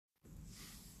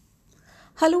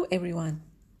Hello everyone,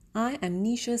 I am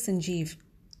Nisha Sanjeev,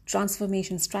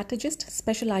 transformation strategist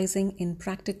specializing in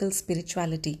practical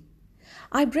spirituality.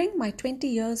 I bring my 20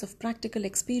 years of practical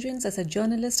experience as a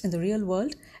journalist in the real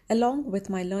world along with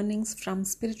my learnings from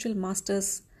spiritual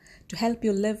masters to help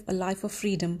you live a life of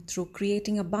freedom through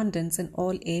creating abundance in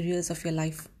all areas of your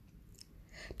life.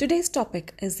 Today's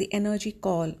topic is the energy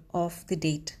call of the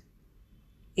date,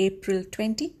 April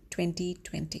 20,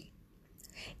 2020.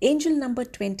 Angel number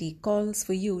 20 calls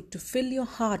for you to fill your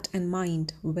heart and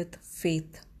mind with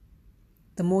faith.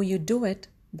 The more you do it,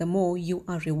 the more you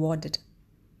are rewarded.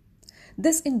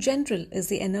 This in general is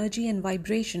the energy and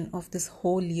vibration of this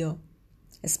whole year,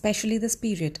 especially this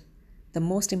period. The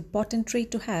most important trait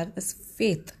to have is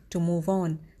faith to move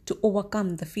on, to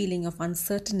overcome the feeling of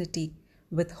uncertainty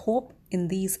with hope in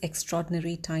these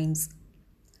extraordinary times.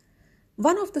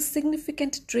 One of the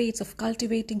significant traits of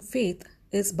cultivating faith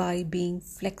is by being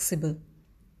flexible.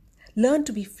 Learn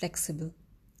to be flexible.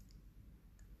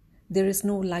 There is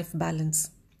no life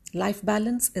balance. Life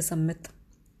balance is a myth.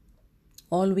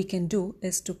 All we can do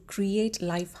is to create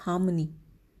life harmony.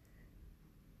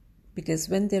 Because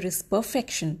when there is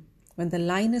perfection, when the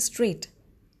line is straight,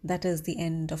 that is the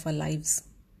end of our lives.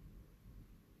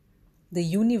 The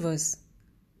universe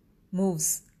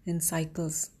moves in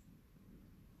cycles.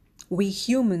 We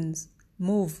humans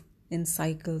move in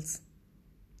cycles.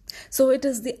 So it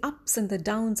is the ups and the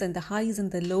downs and the highs and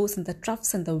the lows and the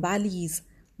troughs and the valleys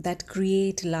that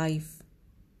create life.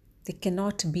 There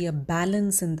cannot be a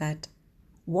balance in that.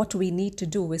 What we need to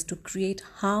do is to create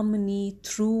harmony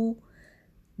through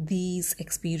these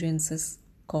experiences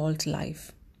called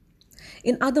life.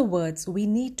 In other words, we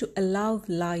need to allow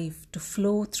life to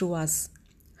flow through us.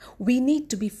 We need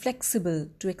to be flexible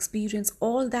to experience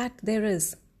all that there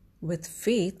is with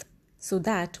faith so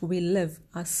that we live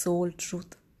our soul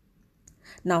truth.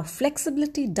 Now,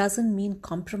 flexibility doesn't mean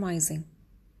compromising.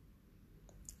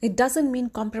 It doesn't mean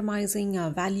compromising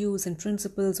our values and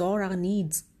principles or our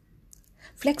needs.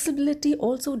 Flexibility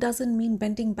also doesn't mean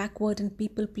bending backward and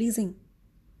people-pleasing.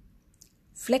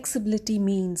 Flexibility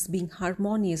means being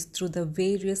harmonious through the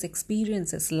various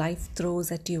experiences life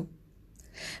throws at you.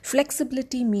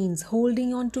 Flexibility means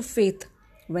holding on to faith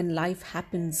when life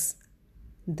happens.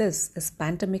 This is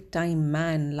pandemic time,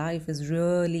 man. Life is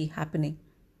really happening.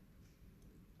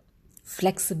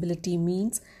 Flexibility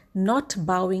means not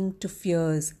bowing to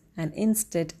fears and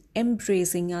instead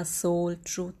embracing our soul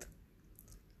truth.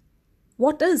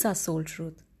 What is our soul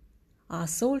truth? Our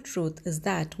soul truth is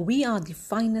that we are the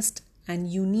finest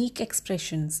and unique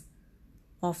expressions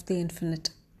of the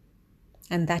infinite,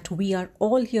 and that we are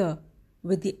all here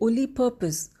with the only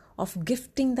purpose of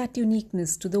gifting that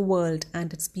uniqueness to the world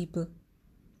and its people.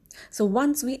 So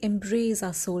once we embrace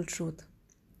our soul truth,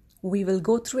 we will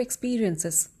go through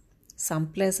experiences, some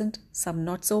pleasant, some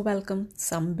not so welcome,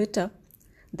 some bitter,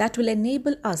 that will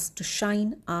enable us to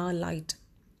shine our light.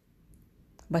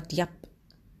 But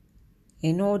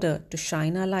in order to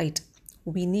shine our light,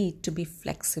 we need to be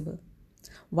flexible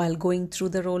while going through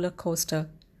the roller coaster.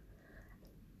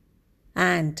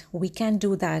 And we can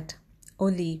do that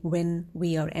only when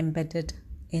we are embedded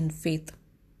in faith.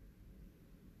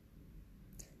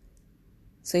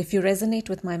 So if you resonate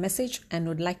with my message and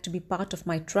would like to be part of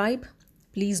my tribe,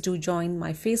 please do join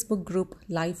my Facebook group,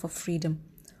 Life of Freedom,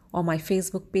 or my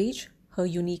Facebook page, Her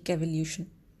Unique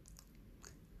Evolution.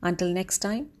 Until next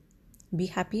time, be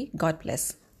happy. God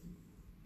bless.